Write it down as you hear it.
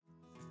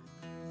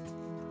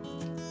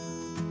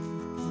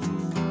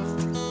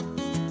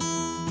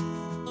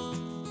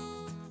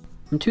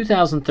From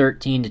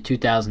 2013 to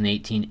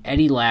 2018,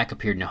 Eddie Lack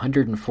appeared in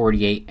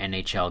 148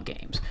 NHL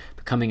games,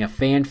 becoming a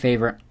fan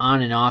favorite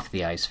on and off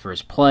the ice for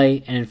his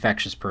play and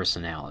infectious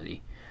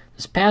personality.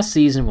 This past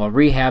season, while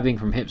rehabbing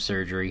from hip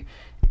surgery,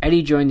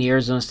 Eddie joined the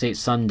Arizona State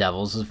Sun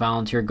Devils as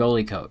volunteer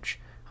goalie coach.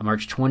 On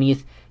March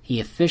 20th,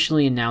 he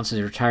officially announced his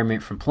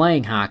retirement from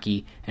playing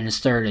hockey and has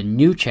started a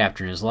new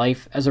chapter in his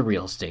life as a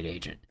real estate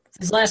agent.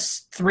 These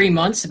last 3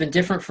 months have been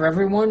different for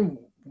everyone.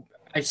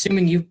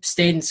 Assuming you've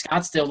stayed in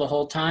Scottsdale the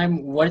whole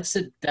time, what's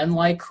it been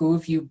like? Who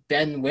have you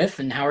been with,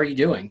 and how are you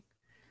doing?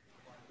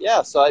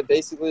 Yeah, so I've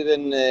basically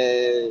been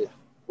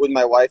with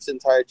my wife's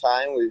entire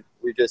time.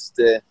 We just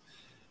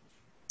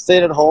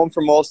stayed at home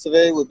for most of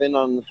it. We've been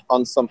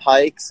on some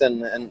hikes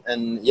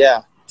and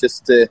yeah,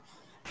 just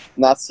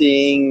not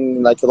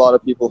seeing like a lot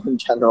of people in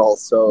general.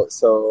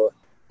 So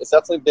it's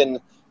definitely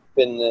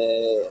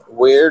been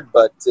weird,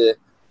 but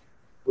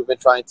we've been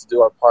trying to do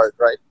our part,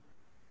 right?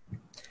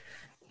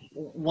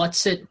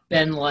 What's it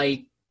been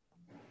like?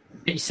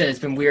 You said it's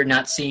been weird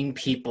not seeing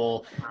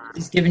people.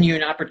 It's given you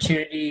an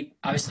opportunity.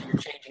 Obviously, you're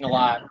changing a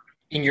lot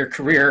in your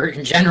career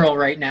in general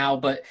right now,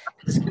 but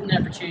it's given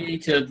an opportunity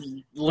to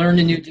learn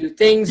new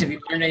things. Have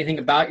you learned anything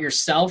about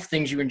yourself,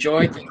 things you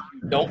enjoy, things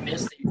you don't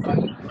miss that you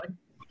thought you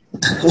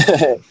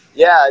would?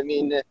 Yeah, I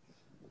mean,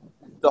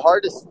 the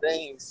hardest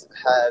things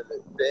have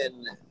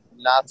been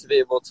not to be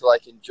able to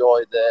like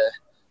enjoy the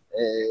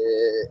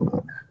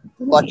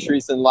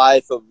luxuries in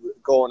life of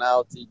going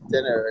out to eat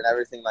dinner and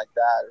everything like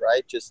that,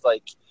 right? Just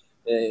like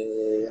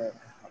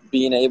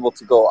being able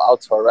to go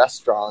out to a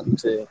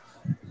restaurant.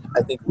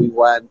 I think we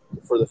went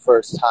for the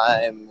first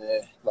time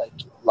like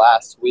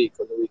last week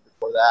or the week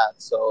before that.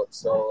 So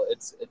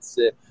it's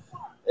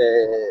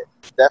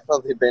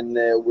definitely been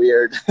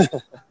weird.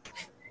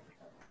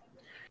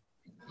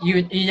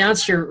 You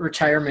announced your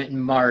retirement in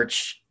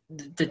March.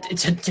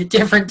 It's a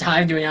different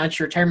time to announce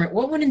your retirement.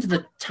 What went into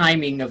the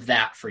timing of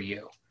that for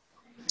you?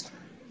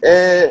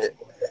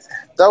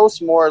 That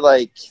was more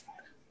like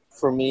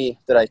for me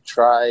that I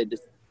tried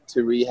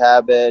to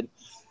rehab it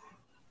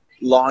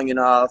long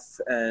enough,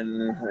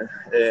 and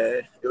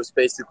it was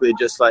basically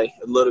just like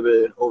a little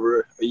bit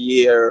over a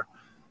year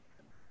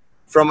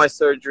from my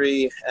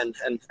surgery, and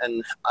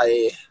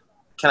I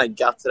kind of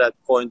got to that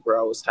point where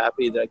I was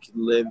happy that I could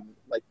live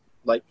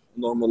like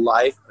normal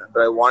life,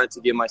 but I wanted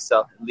to give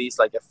myself at least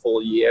like a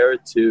full year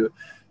to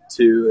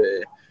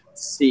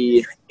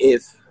see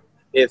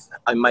if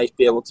I might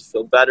be able to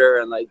feel better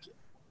and like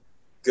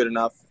good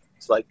enough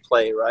to like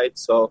play, right?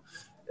 So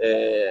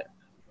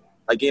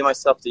I gave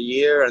myself the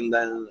year, and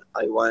then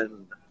I went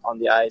on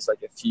the ice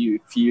like a few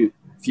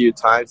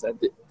times. I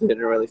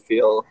didn't really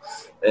feel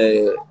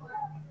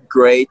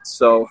great,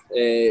 so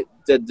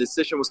the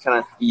decision was kind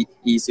of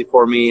easy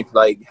for me.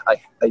 Like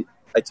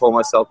I told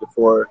myself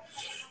before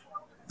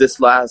this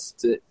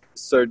last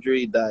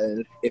surgery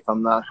that if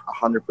I'm not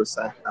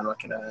 100%, I'm not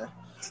gonna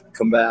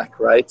come back,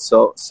 right?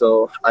 So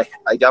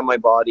I got my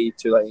body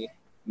to like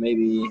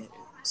maybe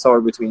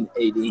somewhere between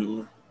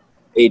 80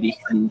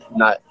 and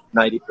not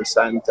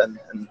 90%,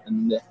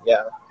 and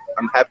yeah,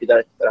 I'm happy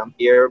that I'm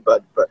here,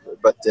 but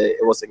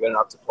it wasn't good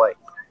enough to play.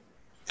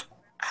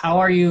 How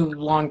are you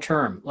long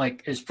term?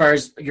 Like as far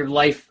as your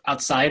life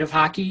outside of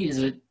hockey, is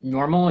it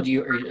normal?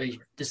 Is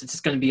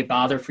this going to be a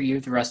bother for you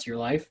the rest of your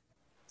life?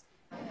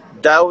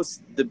 That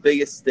was the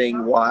biggest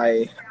thing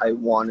why I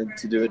wanted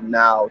to do it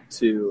now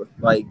too.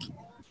 Like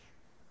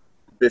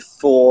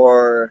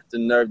before the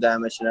nerve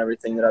damage and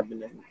everything that I've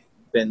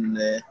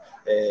been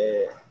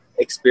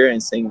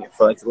experiencing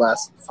for like the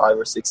last 5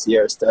 or 6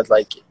 years,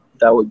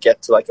 that would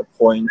get to like a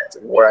point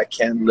where I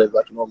can live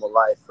like a normal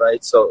life,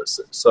 right? So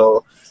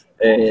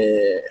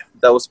that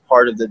was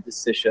part of the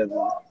decision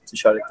to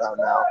shut it down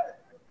now.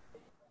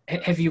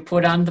 Have you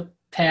put on the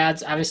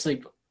pads? Obviously,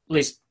 at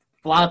least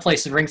a lot of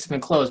places rinks have been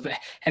closed, but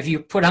have you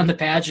put on the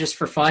pads just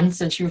for fun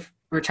since you've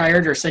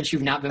retired or since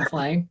you've not been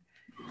playing?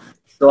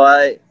 So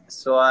I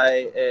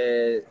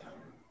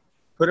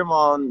put him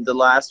on the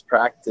last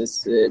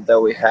practice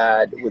that we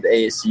had with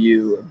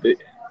ASU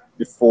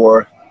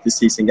before the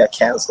season got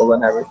canceled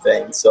and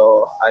everything.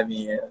 So, I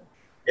mean,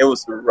 it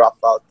was rough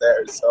out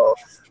there. So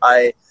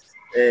I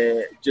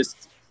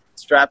just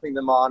strapping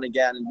them on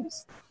again and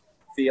just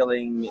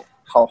feeling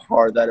how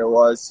hard that it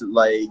was.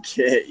 Like,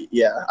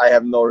 yeah, I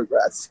have no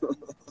regrets.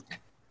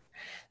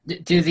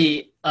 Do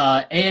the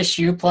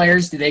ASU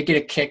players, do they get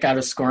a kick out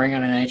of scoring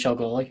on an NHL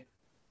goalie?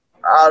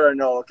 I don't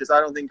know, because I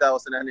don't think that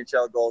was an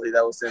NHL goalie.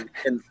 That was in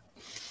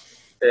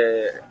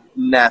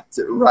net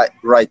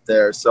right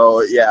there.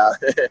 So, yeah,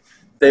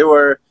 they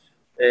were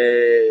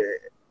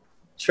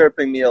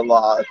chirping me a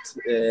lot.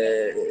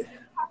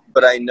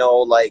 But I know,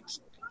 like,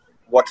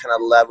 what kind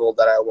of level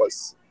that I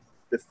was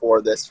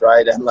before this,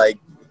 right? And, like,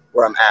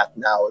 where I'm at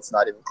now, it's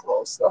not even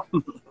close. So.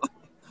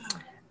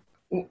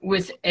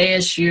 With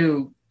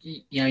ASU,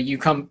 you know, you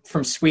come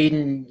from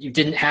Sweden. You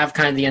didn't have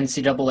kind of the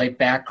NCAA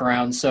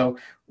background. So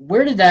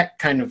where did that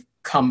kind of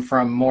come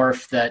from,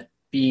 morph that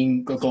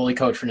being a goalie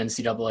coach for an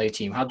NCAA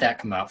team? How'd that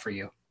come out for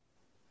you?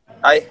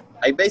 I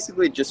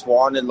basically just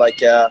wanted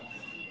like a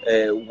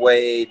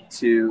way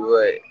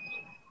to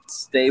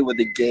stay with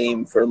the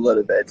game for a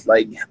little bit.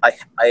 Like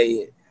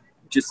I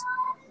just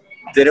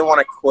didn't want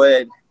to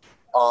quit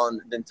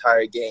on the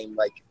entire game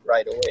like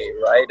right away,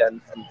 right?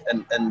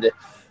 And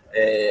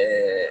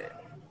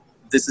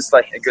this is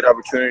like a good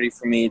opportunity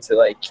for me to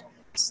like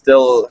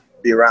still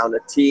be around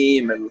the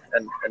team and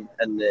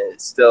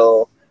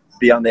still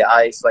be on the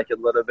ice like a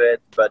little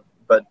bit, but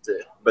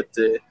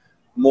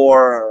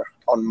more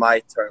on my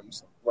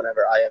terms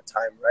whenever I have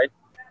time, right?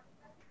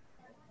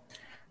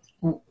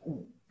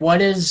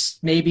 What has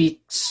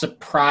maybe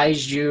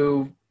surprised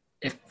you?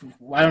 If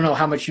I don't know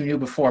how much you knew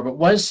before, but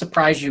what has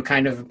surprised you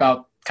kind of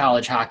about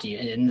college hockey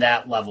in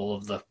that level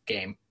of the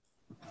game?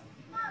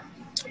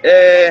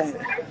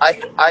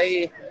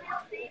 I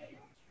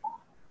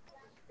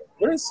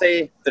wouldn't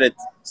say that it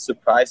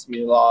surprised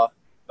me a lot,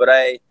 but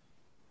I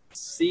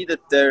see that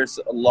there's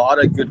a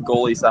lot of good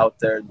goalies out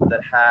there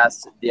that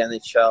has the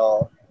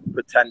NHL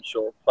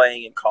potential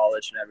playing in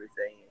college and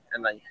everything.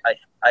 And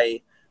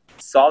I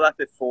saw that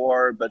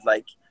before, but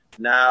like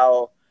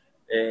now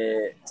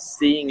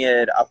seeing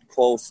it up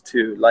close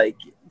too, like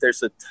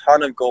there's a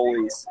ton of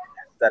goalies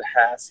that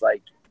has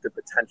like the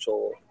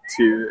potential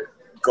to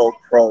go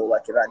pro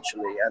like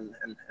eventually, and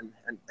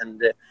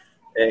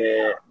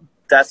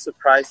that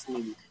surprised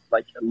me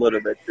like a little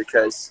bit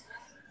because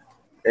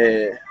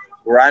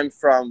where I'm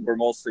from, we're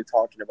mostly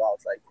talking about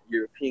like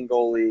European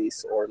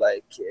goalies or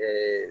like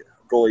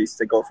goalies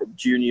that go from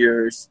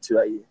juniors to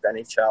like the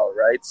NHL,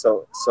 right?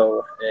 So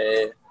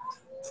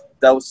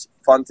that was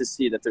fun to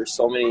see that there's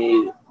so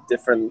many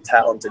different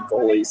talented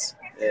goalies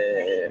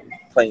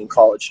playing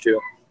college too.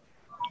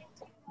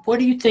 What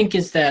do you think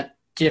is that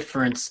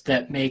difference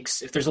that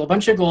makes, if there's a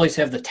bunch of goalies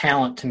who have the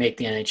talent to make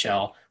the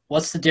NHL,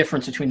 what's the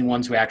difference between the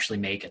ones who actually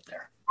make it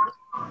there?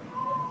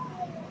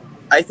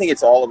 I think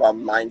it's all about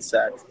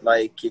mindset.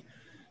 Like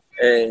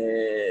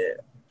the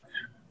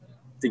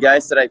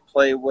guys that I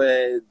play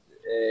with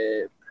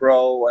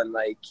pro and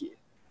like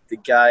the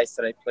guys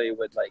that I play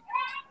with like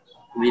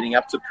leading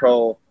up to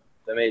pro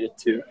that made it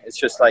too. It's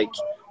just like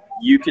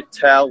you could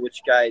tell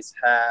which guys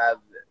have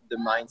the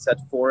mindset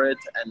for it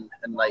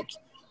and like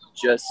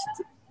just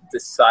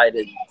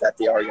decided that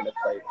they are going to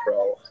play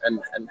pro and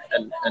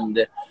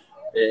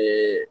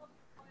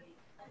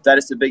that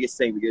is the biggest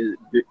thing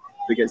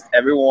because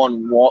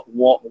everyone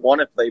want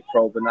to play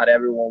pro, but not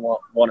everyone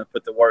want to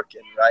put the work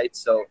in, right?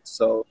 So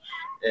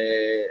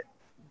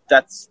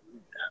that's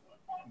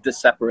the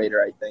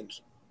separator, I think.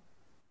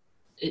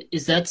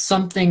 Is that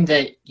something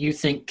that you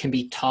think can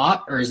be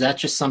taught, or is that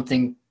just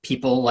something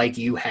people like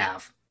you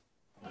have?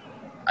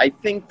 I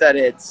think that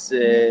it's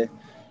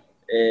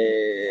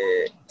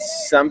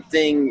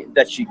something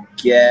that you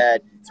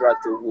get throughout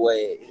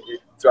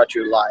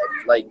your life.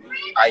 Like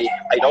I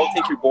don't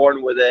think you're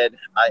born with it.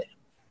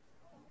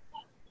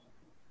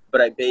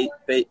 But I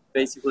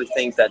basically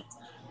think that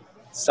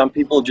some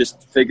people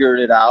just figured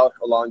it out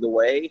along the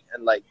way,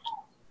 and like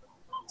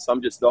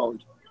some just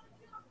don't.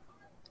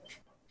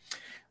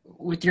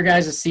 With your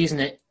guys' season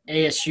at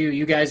ASU,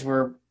 you guys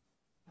were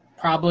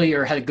probably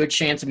or had a good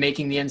chance of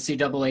making the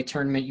NCAA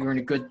tournament. You were in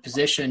a good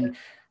position.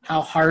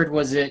 How hard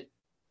was it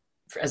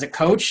as a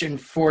coach and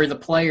for the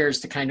players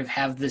to kind of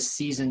have this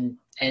season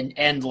and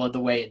end the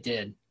way it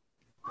did?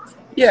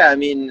 Yeah, I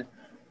mean,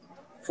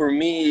 for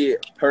me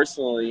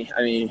personally,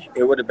 I mean,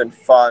 it would have been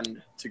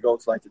fun to go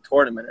to like the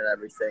tournament and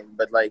everything,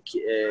 but like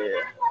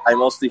I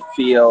mostly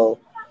feel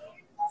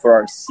for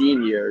our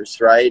seniors,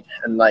 right?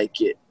 And like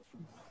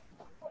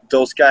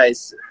those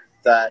guys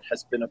that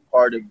has been a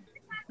part of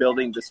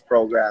building this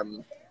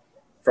program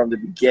from the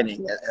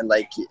beginning, and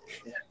like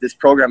this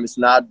program is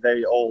not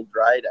very old,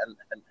 right?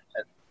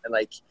 And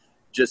like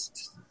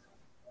just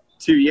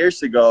 2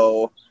 years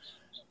ago,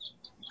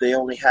 they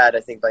only had,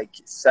 I think, like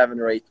 7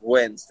 or 8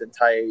 wins the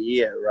entire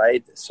year,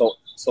 right? So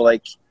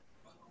like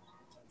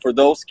for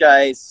those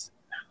guys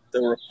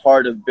that were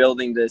part of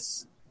building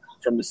this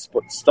from the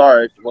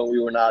start when we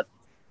were not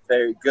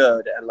very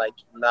good, and like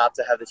not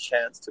to have the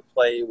chance to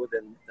play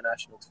within the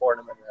national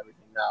tournament and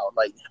everything now,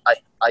 like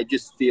I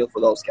just feel for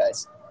those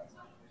guys.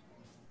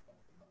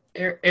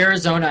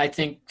 Arizona, I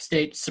think,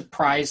 State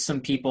surprised some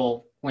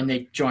people when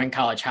they joined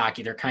college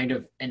hockey. They're kind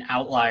of an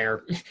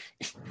outlier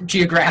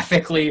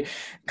geographically,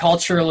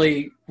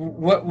 culturally.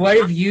 What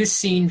have you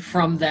seen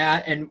from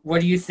that, and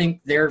what do you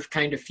think their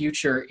kind of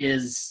future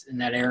is in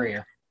that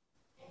area?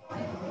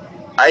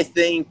 I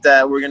think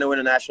that we're going to win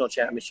a national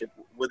championship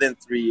within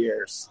 3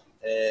 years.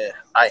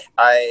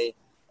 I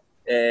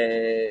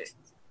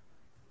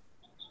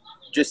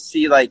just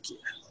see like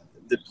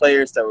the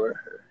players that we're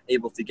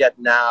able to get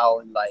now,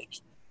 and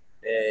like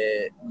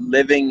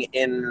living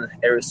in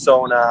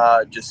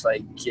Arizona, just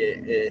like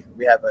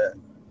we have a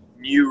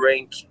new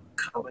rink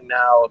coming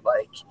now,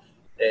 like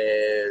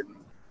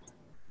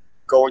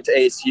going to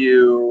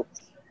ASU,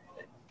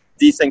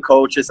 decent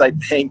coaches, I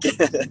think.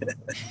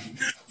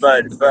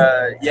 but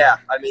yeah,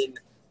 I mean,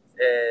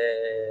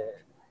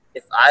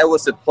 if I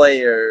was a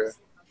player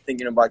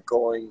thinking about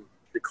going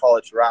the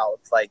college route,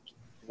 like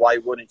why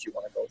wouldn't you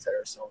want to go to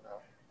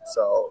Arizona?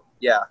 So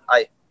yeah,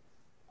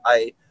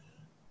 I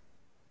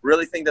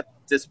really think that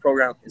this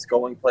program is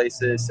going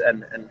places,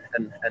 and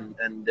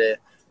the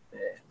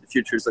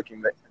future is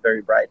looking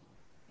very bright.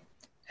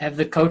 Have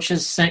the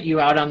coaches sent you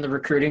out on the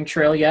recruiting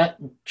trail yet?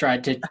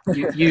 Tried to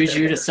use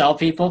you to sell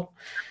people?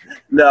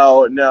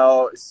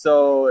 No.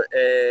 So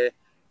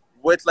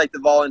with like the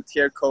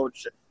volunteer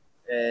coach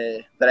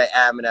that I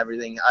am and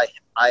everything,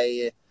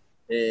 I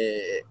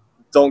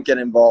don't get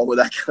involved with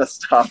that kind of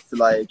stuff.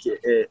 Like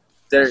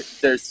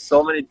there's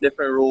so many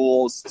different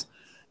rules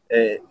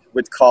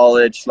with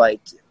college,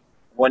 like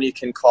when you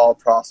can call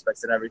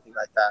prospects and everything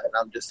like that. And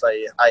I'm just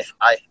like,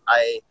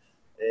 I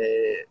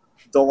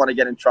don't want to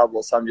get in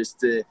trouble, so I'm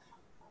just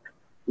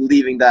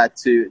leaving that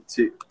to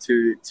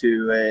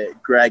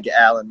Greg,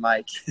 Al, and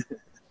Mike.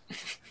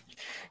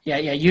 Yeah.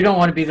 You don't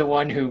want to be the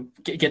one who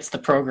gets the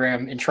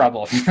program in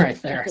trouble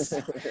right there.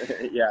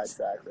 Yeah,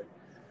 exactly.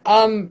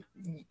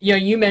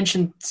 You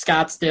mentioned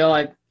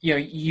Scottsdale.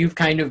 You've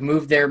kind of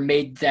moved there,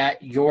 made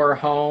that your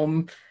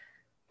home.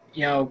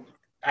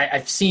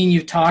 I've seen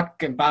you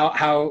talk about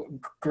how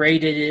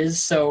great it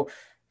is. So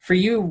for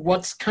you,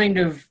 what's kind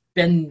of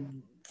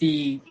been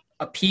the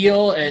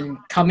appeal, and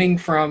coming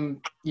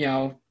from,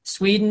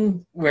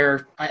 Sweden,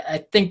 where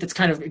I think that's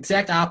kind of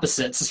exact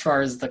opposites as far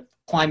as the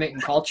climate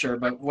and culture,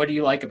 but what do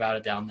you like about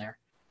it down there?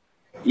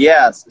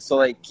 Yes. So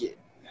like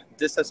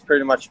this has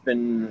pretty much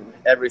been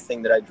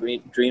everything that I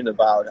dreamed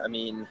about. I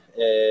mean,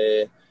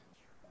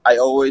 I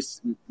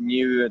always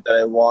knew that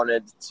I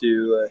wanted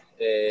to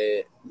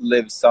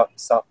live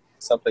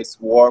someplace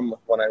warm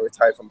when I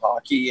retired from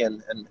hockey,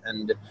 and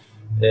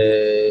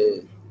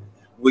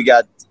we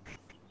got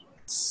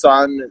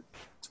sun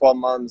 12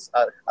 months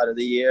out of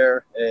the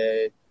year.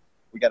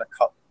 We got a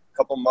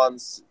couple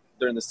months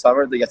during the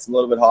summer that gets a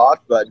little bit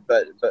hot, but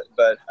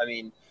I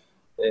mean,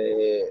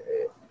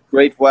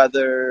 great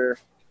weather,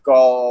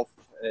 golf,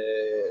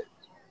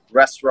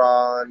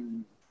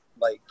 restaurant,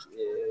 like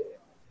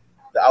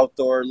the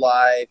outdoor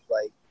life,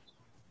 like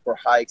for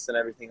hikes and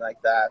everything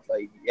like that.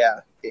 Like,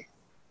 yeah,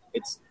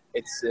 it's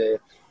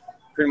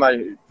pretty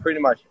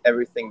much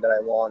everything that I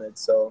wanted.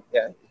 So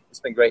yeah,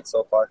 it's been great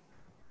so far.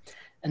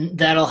 And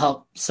that'll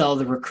help sell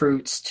the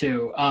recruits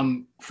too.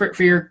 For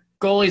your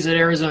goalies at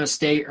Arizona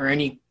State, or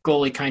any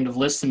goalie kind of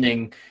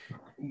listening,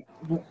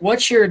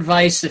 what's your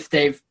advice if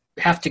they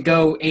have to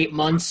go 8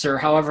 months or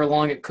however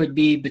long it could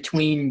be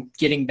between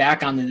getting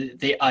back on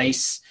the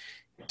ice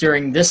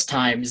during this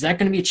time? Is that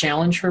going to be a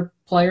challenge for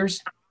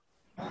players?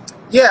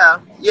 Yeah.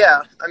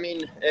 I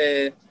mean,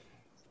 the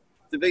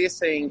biggest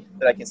thing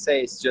that I can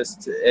say is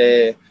just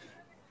a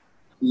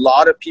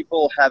lot of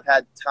people have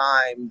had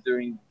time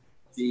during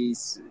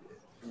these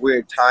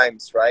weird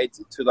times, right,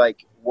 to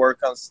like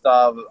work on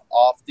stuff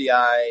off the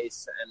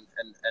ice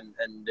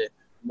and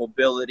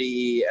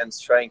mobility and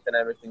strength and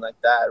everything like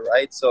that,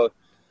 right? So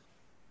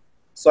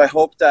I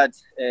hope that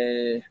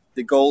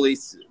the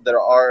goalies that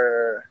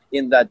are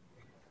in that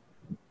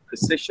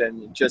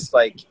position just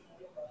like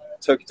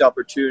took the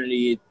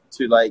opportunity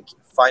to like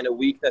find a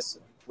weakness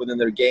within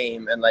their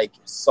game and like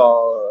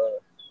saw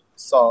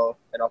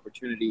an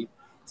opportunity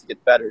to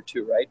get better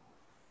too, right?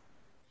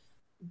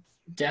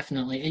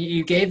 Definitely.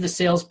 You gave the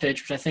sales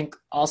pitch, which I think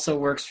also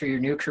works for your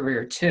new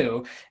career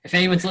too. If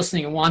anyone's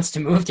listening and wants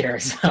to move to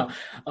Arizona,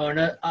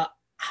 I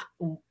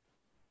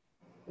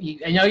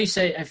know you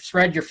say, I've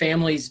read your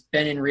family's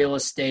been in real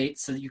estate,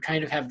 so you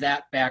kind of have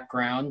that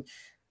background.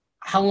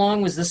 How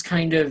long was this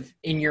kind of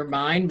in your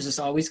mind? Was this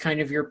always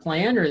kind of your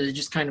plan, or did it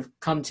just kind of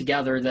come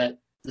together that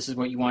this is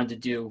what you wanted to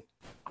do?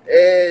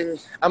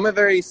 I'm a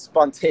very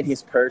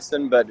spontaneous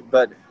person, but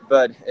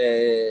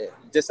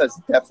this has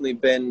definitely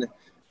been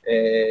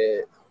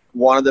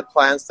one of the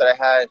plans that I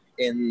had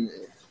in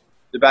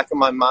the back of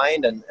my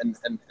mind, and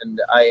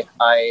I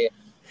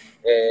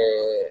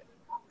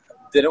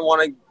didn't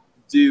want to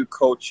do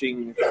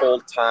coaching full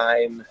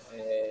time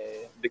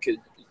because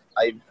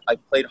I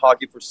played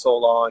hockey for so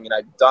long and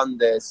I've done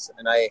this,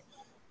 and I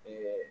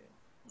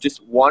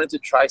just wanted to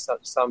try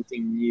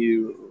something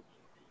new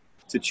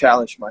to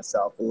challenge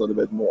myself a little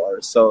bit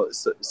more. So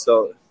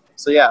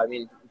yeah, I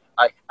mean,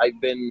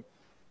 I've been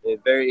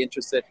very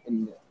interested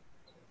in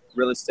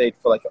real estate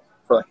for like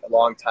a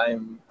long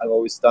time. I've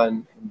always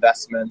done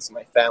investments.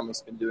 My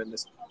family's been doing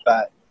this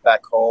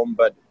back home,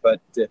 but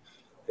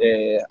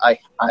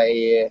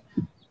I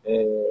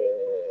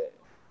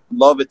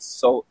love it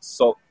so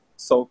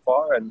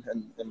far, and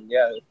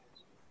yeah,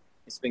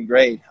 it's been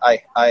great.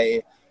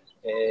 I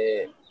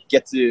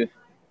get to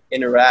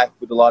interact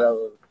with a lot of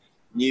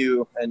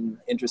new and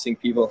interesting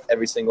people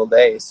every single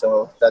day,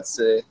 so that's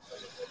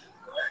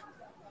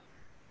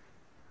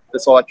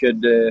all I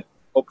could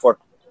hope for.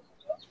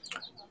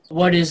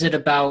 What is it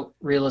about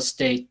real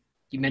estate?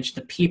 You mentioned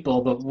the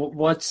people, but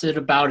what's it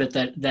about it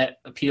that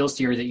appeals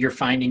to you, or that you're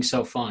finding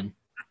so fun?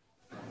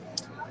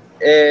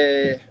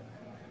 The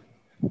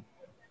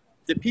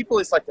people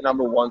is like the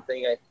number one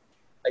thing,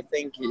 I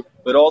think,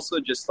 but also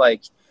just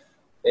like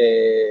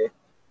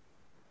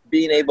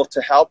being able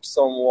to help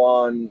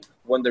someone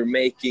when they're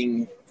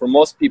making, for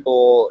most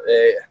people,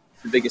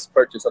 the biggest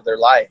purchase of their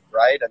life,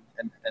 right?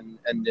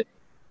 And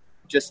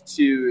just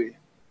to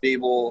be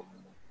able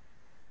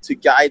to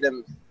guide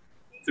them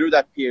through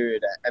that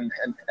period, and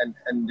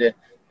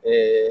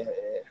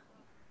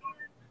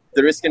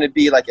there is going to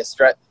be like a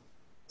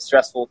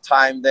stressful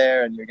time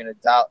there, and you're going to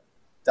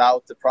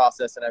doubt the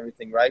process and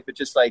everything, right? But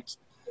just like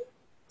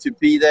to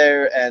be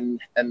there and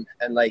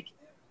like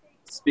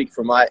speak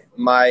from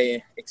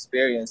my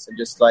experience, and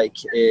just like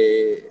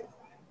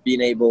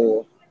being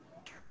able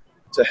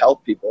to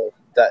help people,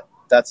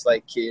 that's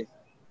like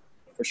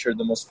for sure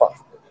the most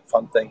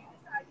fun thing.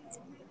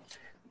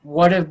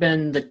 What have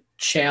been the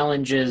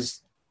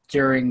challenges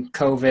during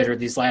COVID or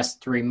these last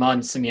 3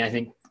 months? I mean, I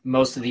think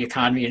most of the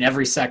economy in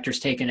every sector's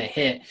taken a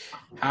hit.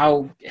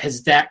 How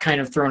has that kind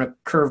of thrown a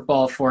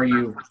curveball for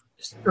you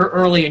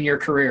early in your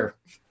career?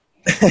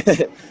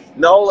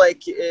 No,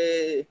 like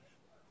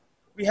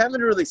we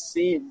haven't really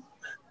seen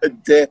a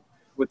dip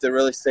with the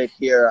real estate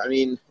here. I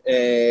mean,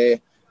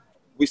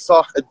 we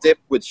saw a dip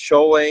with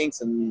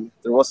showings, and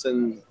there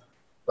wasn't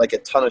like a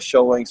ton of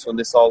showings when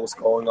this all was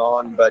going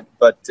on.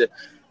 But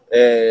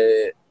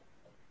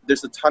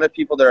there's a ton of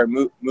people that are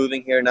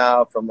moving here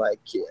now from like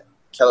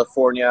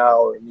California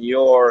or New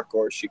York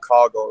or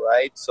Chicago,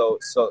 right? So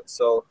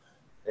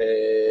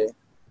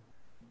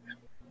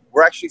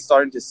we're actually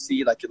starting to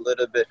see like a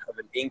little bit of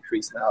an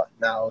increase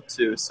now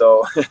too.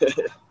 So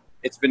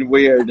it's been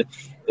weird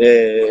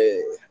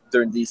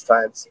during these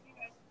times.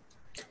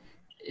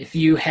 If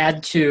you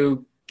had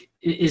to,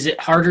 is it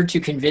harder to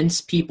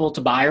convince people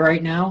to buy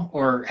right now,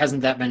 or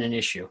hasn't that been an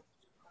issue?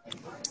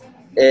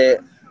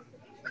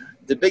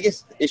 The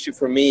biggest issue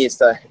for me is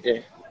that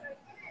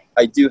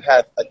I do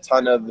have a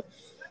ton of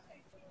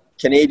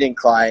Canadian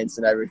clients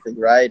and everything,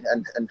 right?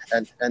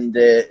 And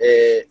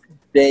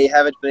they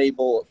haven't been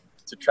able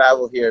to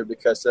travel here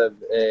because of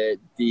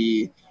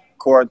the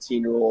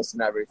quarantine rules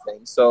and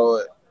everything.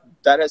 So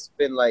that has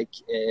been like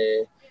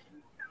the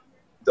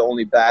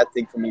only bad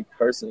thing for me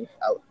personally,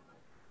 I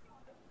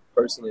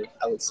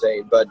would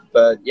say. But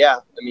yeah,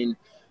 I mean,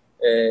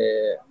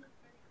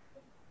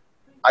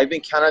 I've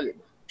been kind of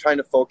trying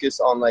to focus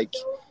on like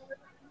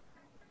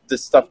the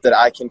stuff that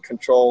I can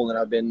control, and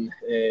I've been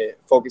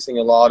focusing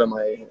a lot on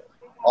my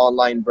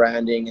online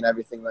branding and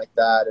everything like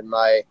that, and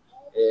my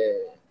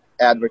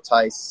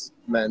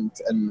advertisement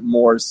and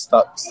more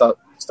stuff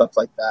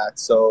like that.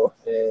 So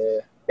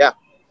yeah,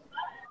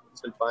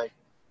 it's been fine.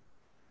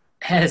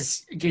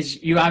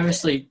 Because you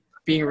obviously,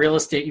 being real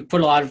estate, you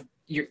put a lot of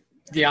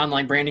the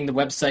online branding, the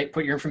website,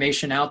 put your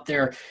information out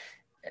there.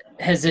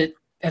 Has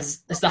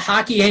the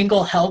hockey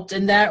angle helped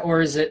in that,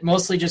 or is it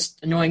mostly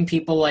just annoying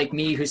people like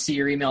me who see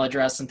your email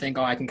address and think,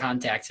 oh, I can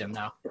contact him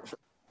now?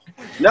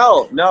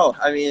 No.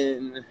 I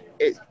mean,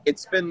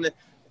 it's been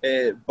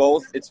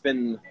both. It's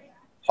been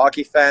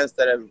hockey fans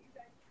that have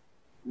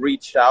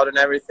reached out and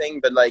everything,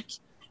 but like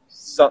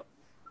some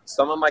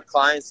of my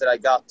clients that I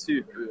got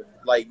too,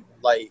 like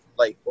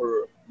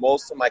or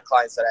most of my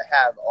clients that I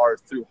have are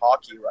through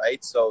hockey,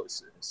 right? So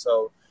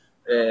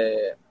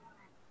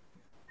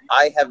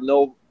I have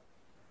no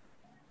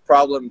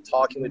problem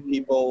talking with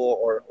people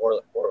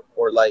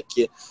or like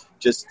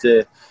just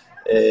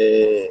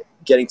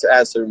getting to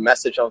answer a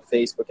message on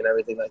Facebook and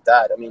everything like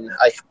that. I mean,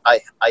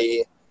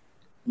 I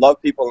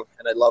love people,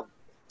 and I love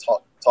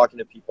talking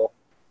to people.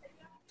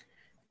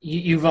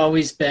 You've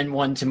always been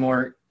one to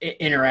more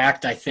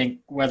interact, I think,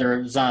 whether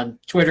it was on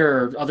Twitter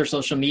or other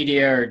social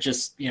media, or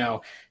just,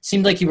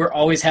 seemed like you were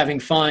always having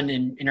fun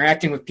and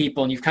interacting with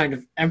people, and you've kind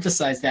of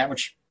emphasized that,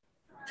 which,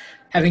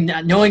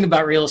 not knowing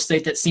about real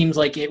estate, that seems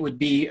like it would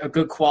be a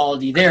good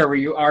quality there, where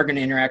you are going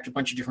to interact with a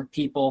bunch of different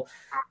people.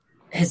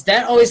 Has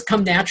that always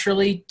come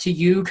naturally to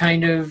you,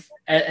 kind of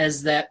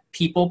as that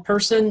people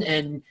person?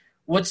 And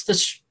what's the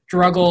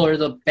struggle or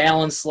the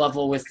balance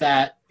level with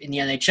that in the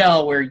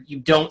NHL, where you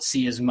don't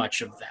see as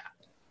much of that?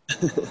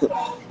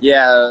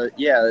 Yeah.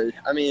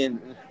 I mean,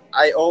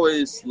 I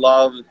always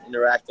love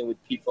interacting with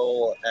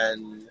people,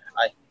 and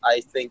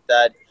I think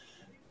that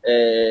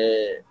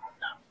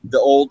the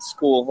old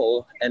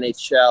school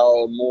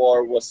NHL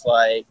more was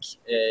like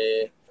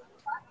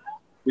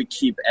we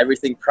keep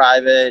everything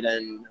private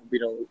and we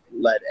don't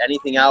let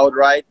anything out,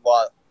 right?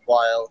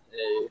 While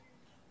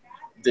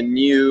the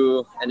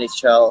new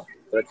NHL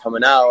that are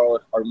coming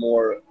out are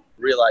more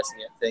realizing,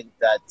 I think,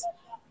 that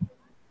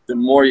the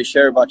more you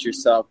share about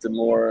yourself, the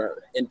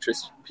more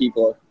interest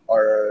people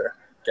are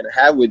going to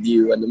have with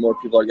you, and the more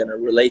people are going to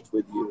relate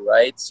with you,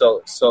 right?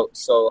 So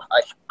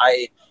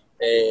I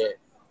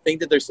think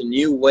that there's a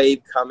new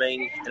wave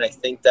coming, and I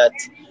think that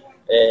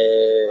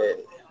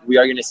we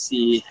are going to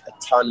see a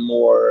ton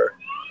more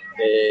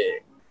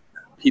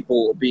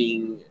people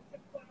being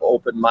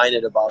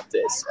open-minded about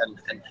this,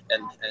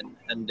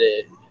 and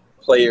the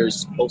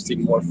players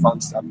posting more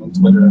fun stuff on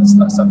Twitter and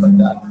stuff like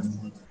that.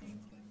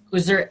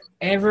 Is there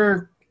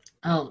ever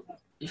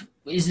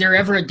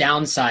a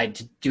downside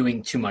to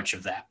doing too much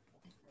of that?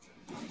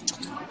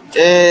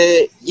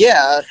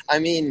 Yeah, I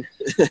mean,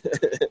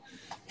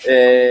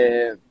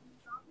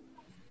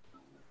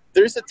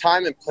 there's a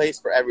time and place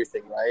for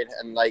everything, right?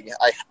 And like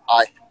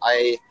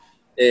I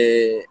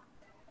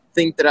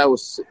think that I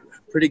was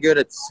pretty good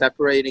at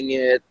separating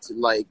it,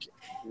 like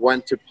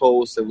when to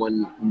post and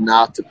when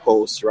not to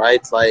post,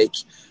 right? Like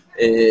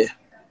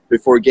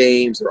before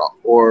games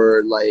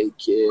or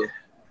like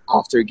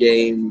after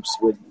games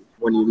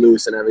when you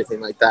lose and everything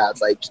like that.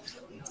 Like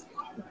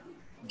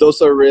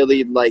those are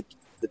really like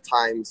the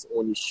times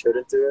when you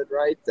shouldn't do it,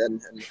 right?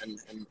 And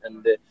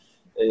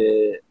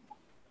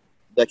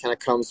that kind of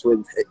comes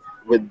with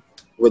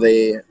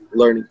a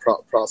learning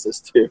process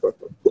too.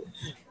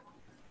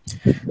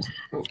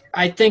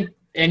 I think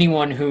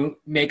anyone who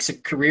makes a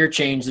career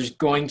change, there's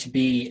going to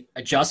be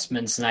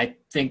adjustments. And I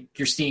think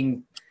you're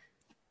seeing,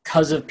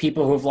 because of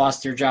people who have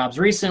lost their jobs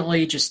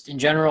recently, just in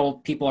general,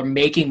 people are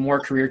making more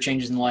career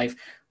changes in life.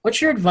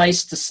 What's your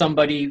advice to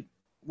somebody,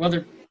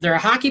 whether they're a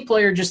hockey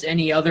player or just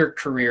any other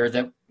career,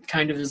 that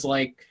kind of is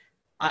like,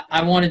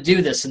 I want to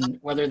do this, and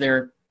whether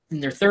they're in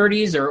their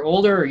 30s or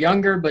older or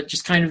younger, but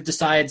just kind of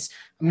decides,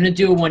 I'm going to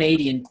do a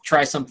 180 and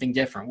try something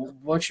different.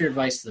 What's your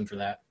advice to them for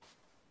that?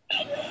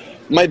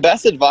 My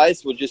best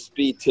advice would just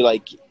be to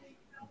like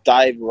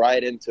dive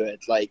right into it.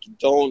 Like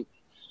don't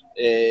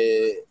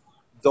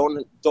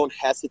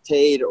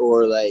hesitate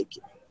or like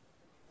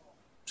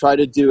try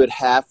to do it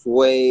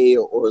halfway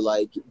or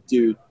like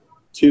do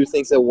two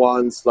things at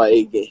once.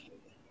 Like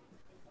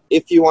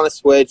if you want to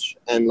switch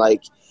and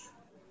like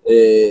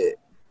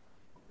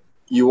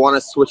you want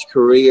to switch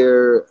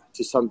career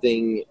to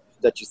something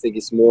that you think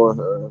is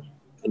more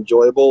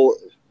enjoyable,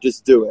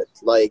 just do it.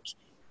 Like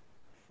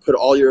put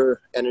all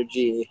your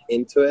energy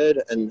into it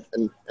and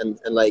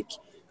like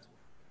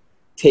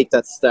take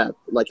that step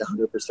like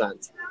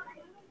 100%.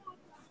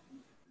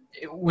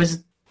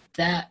 Was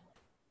that,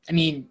 I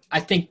mean, I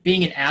think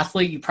being an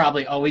athlete, you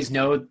probably always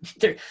know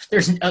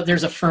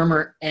there's a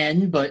firmer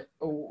end, but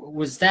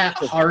was that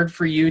hard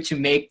for you to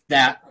make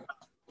that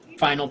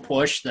final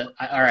push that,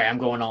 all right, I'm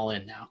going all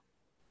in now?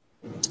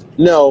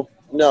 No.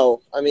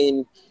 I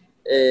mean,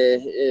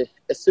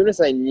 as soon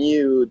as I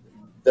knew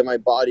that my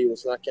body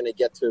was not going to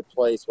get to a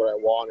place where I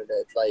wanted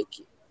it, like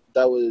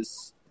that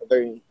was a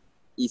very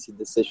easy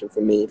decision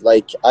for me.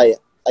 Like I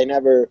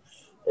never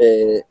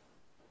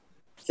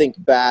think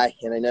back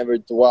and I never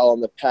dwell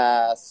on the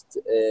past.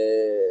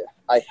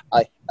 I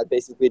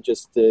basically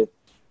just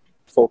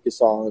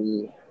focus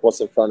on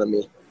what's in front of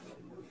me.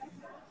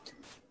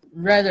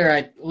 Rather,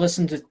 I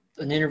listened to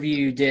an interview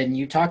you did, and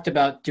you talked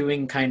about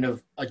doing kind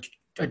of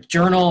a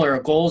journal or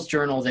a goals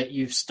journal that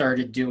you've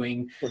started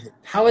doing.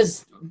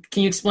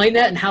 Can you explain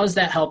that, and how has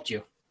that helped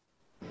you?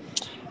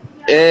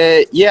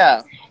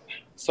 Yeah.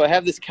 So I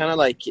have this kind of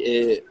like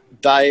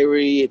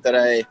diary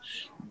that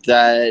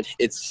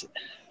it's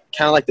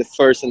kind of like the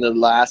first and the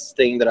last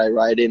thing that I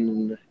write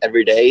in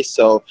every day.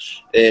 So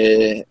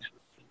the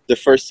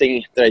first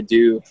thing that I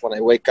do when I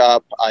wake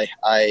up,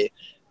 I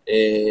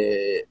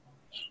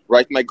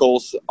write my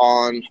goals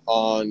on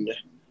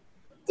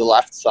the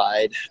left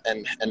side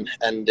and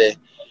kind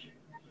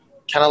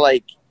of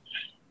like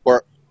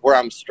where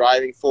I'm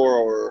striving for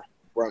or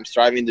where I'm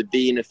striving to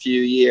be in a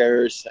few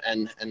years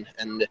and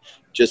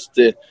just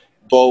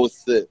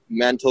both the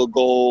mental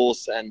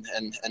goals and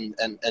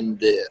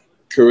the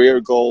career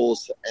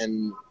goals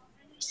and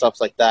stuff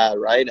like that,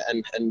 right?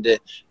 And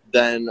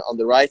then on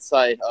the right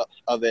side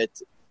of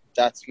it,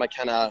 that's my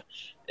kind of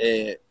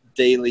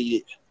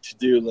daily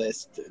to-do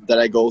list that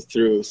I go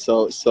through.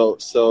 So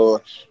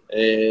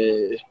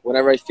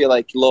whenever I feel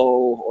like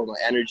low or my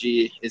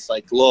energy is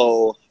like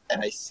low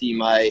and I see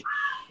my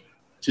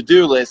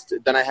to-do list,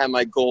 then I have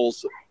my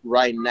goals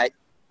right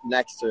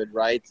next to it,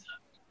 right?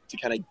 To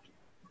kind of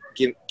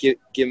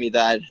give me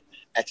that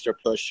extra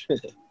push.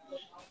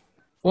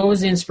 What was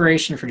the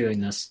inspiration for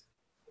doing this?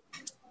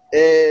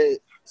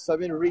 So I've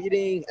been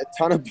reading a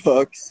ton of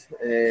books.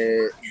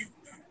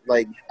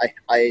 Like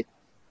I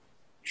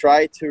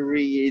try to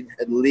read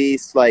at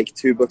least like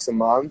 2 books a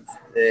month,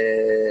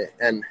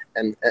 and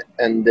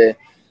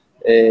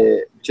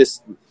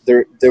just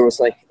there was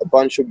like a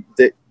bunch of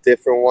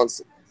different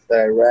ones that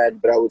I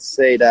read, but I would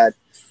say that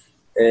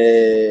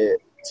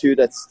 2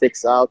 that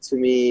sticks out to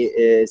me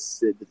is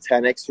the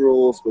 10X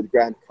Rules with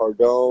Grant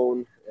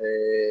Cardone.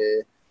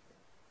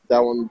 That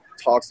one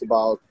talks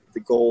about the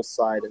goal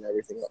side and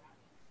everything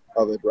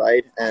of it,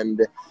 right? And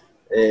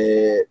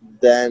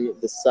then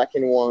the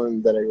second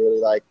one that I really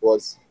liked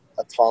was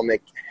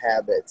Atomic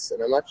Habits,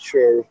 and I'm not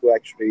sure who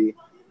actually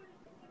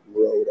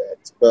wrote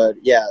it, but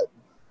yeah,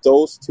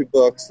 those 2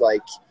 books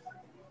like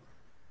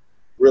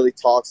really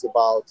talks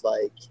about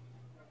like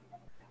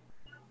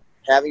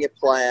having a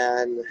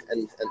plan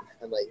and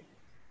like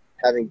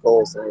having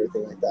goals and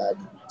everything like that.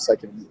 So I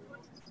can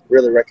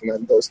really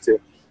recommend those 2.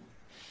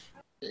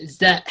 Has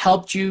that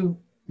helped you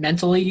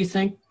mentally, you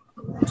think?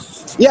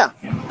 Yeah.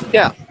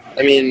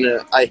 I mean,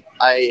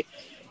 I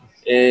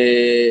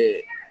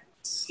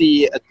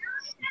see a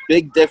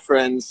big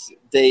difference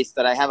days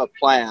that I have a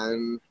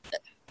plan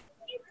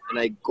and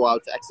I go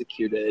out to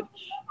execute it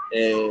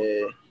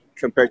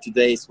compared to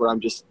days where I'm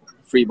just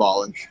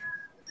freeballing.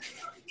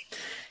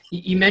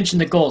 You mentioned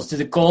the goals. Do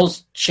the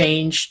goals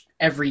change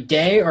every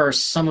day, or are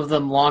some of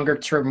them longer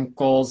term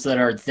goals that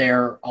are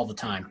there all the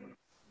time?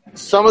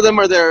 Some of them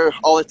are there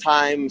all the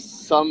time.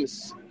 Some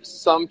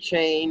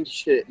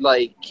change,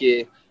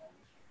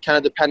 kind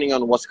of depending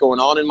on what's going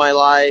on in my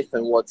life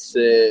and what's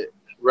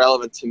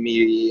relevant to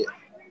me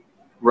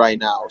right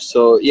now.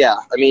 So yeah,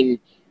 I mean,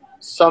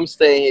 some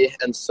stay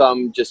and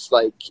some just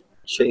like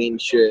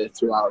change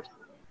throughout.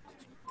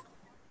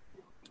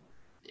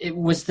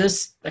 Was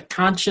this a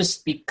conscious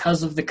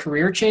because of the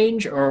career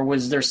change, or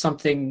was there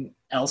something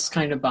else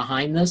kind of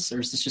behind this, or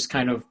is this just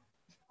kind of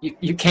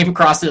you came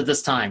across it at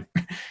this time?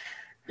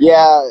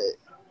 Yeah,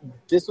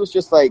 this was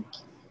just like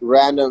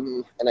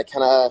random, and I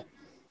kind of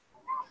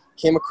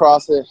came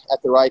across it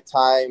at the right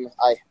time.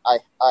 I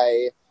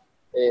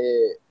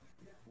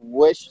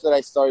wish that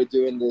I started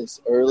doing this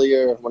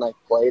earlier when I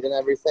played and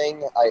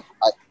everything. I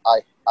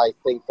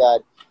think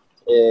that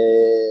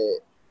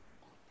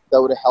that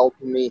would have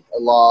helped me a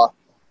lot,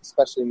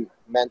 especially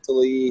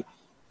mentally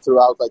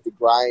throughout like the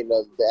grind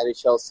of the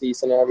NHL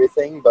season and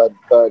everything. But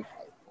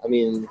I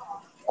mean,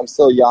 I'm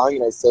still young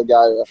and I still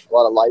got a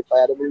lot of life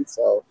ahead of me.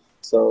 So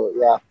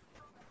yeah.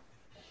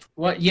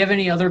 What, you have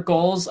any other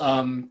goals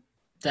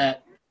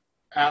that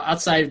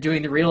outside of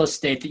doing the real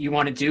estate that you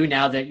want to do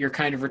now that you're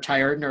kind of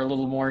retired and are a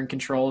little more in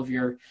control of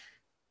your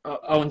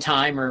own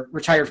time, or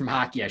retired from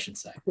hockey, I should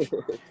say?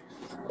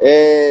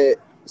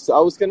 So I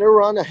was going to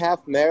run a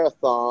half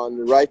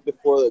marathon right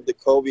before the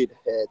COVID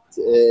hit.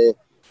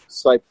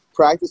 So I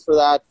practiced for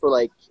that for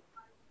like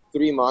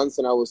 3 months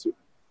and I was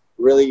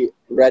really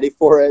ready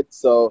for it.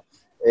 So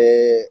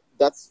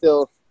that's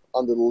still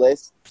on the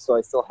list. So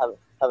I still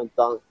haven't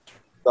done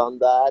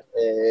that.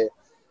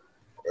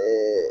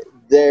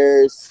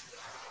 There's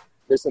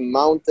a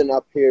mountain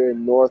up here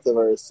in north of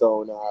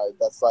Arizona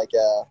that's like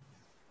a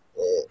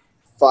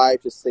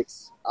 5 to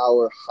 6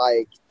 hour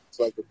hike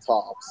to like the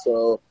top.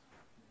 So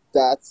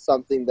that's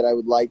something that I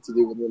would like to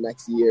do within the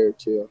next year or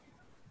two.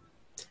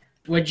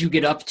 What'd you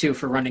get up to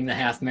for running the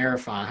half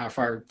marathon? How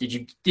far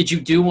did you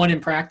do one in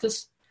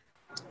practice?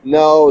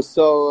 No,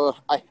 so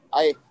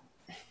I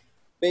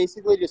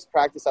basically just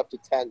practice up to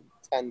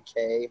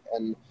 10K,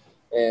 and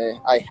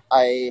I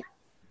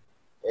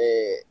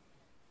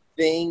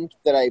think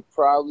that I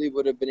probably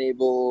would have been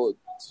able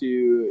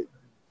to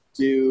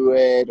do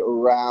it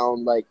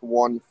around like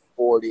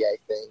 140, I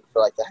think, for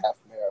like the half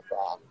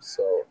marathon.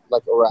 So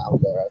like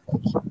around there, I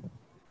think.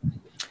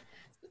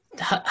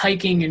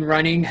 Hiking and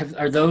running,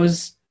 are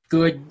those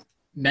good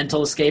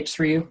mental escapes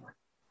for you?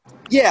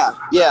 Yeah.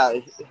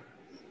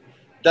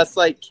 That's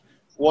like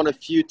one of the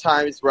few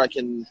times where I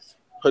can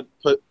put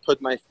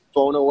my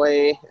phone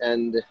away.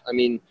 And I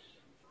mean,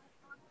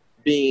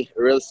 being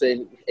a real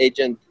estate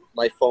agent,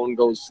 my phone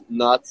goes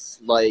nuts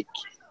like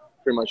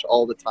pretty much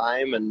all the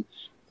time. And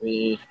I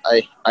mean,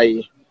 I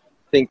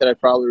think that I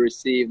probably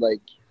received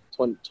like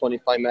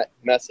 25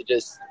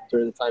 messages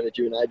during the time that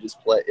you and I just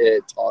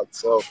talked.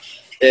 So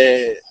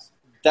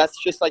that's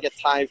just like a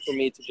time for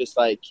me to just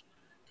like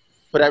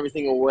put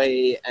everything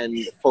away and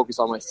focus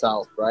on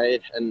myself, right?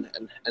 And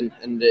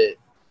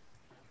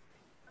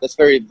that's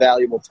very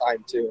valuable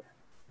time too.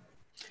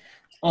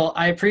 Well,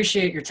 I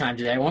appreciate your time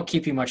today. I won't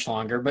keep you much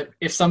longer, but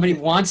if somebody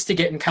wants to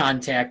get in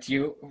contact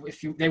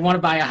they want to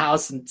buy a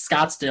house in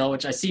Scottsdale,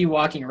 which I see you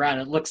walking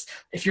around,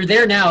 if you're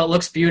there now, it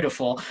looks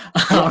beautiful.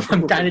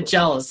 I'm kind of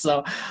jealous.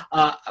 So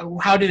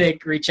how do they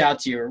reach out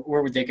to you, or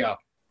where would they go?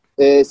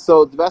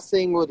 So the best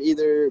thing would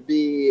either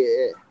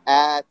be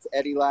at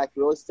Eddie Lack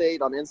Real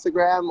Estate on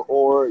Instagram,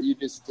 or you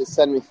just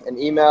send me an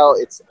email.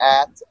 It's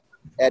at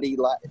Eddie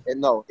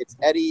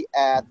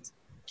at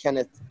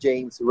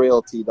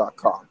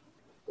KennethJamesRealty.com.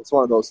 It's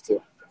one of those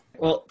two.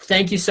 Well,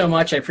 thank you so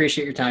much. I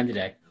appreciate your time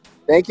today.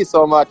 Thank you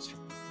so much.